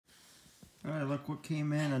Alright, look what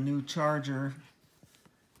came in, a new charger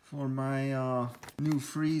for my new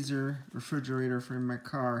refrigerator for my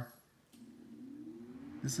car.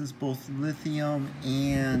 This is both lithium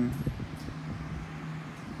and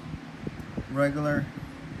regular.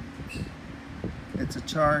 It's a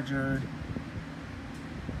charger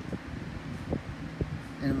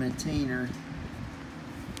and a maintainer.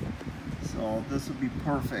 So this would be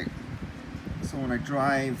perfect. So when I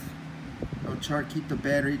drive, I'll keep the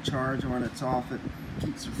battery charged, and when it's off, it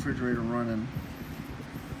keeps the refrigerator running.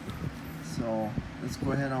 So let's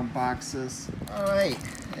go ahead and unbox this. Alright,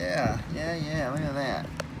 yeah, look at that.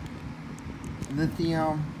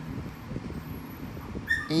 Lithium,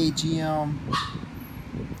 AGM.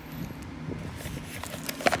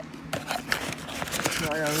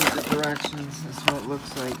 Try out the directions, that's what it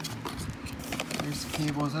looks like. There's the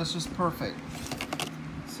cables, that's just perfect.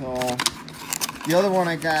 So the other one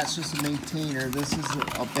I got is just a maintainer. This is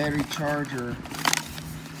a battery charger,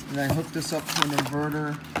 and I hooked this up to an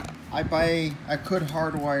inverter. I could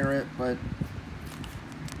hardwire it, but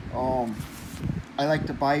I like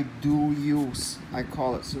to buy dual use, I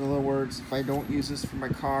call it. So in other words, if I don't use this for my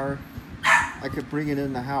car, I could bring it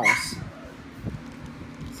in the house.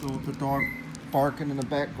 So with the dog barking in the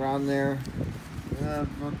background there,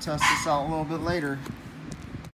 we'll test this out a little bit later.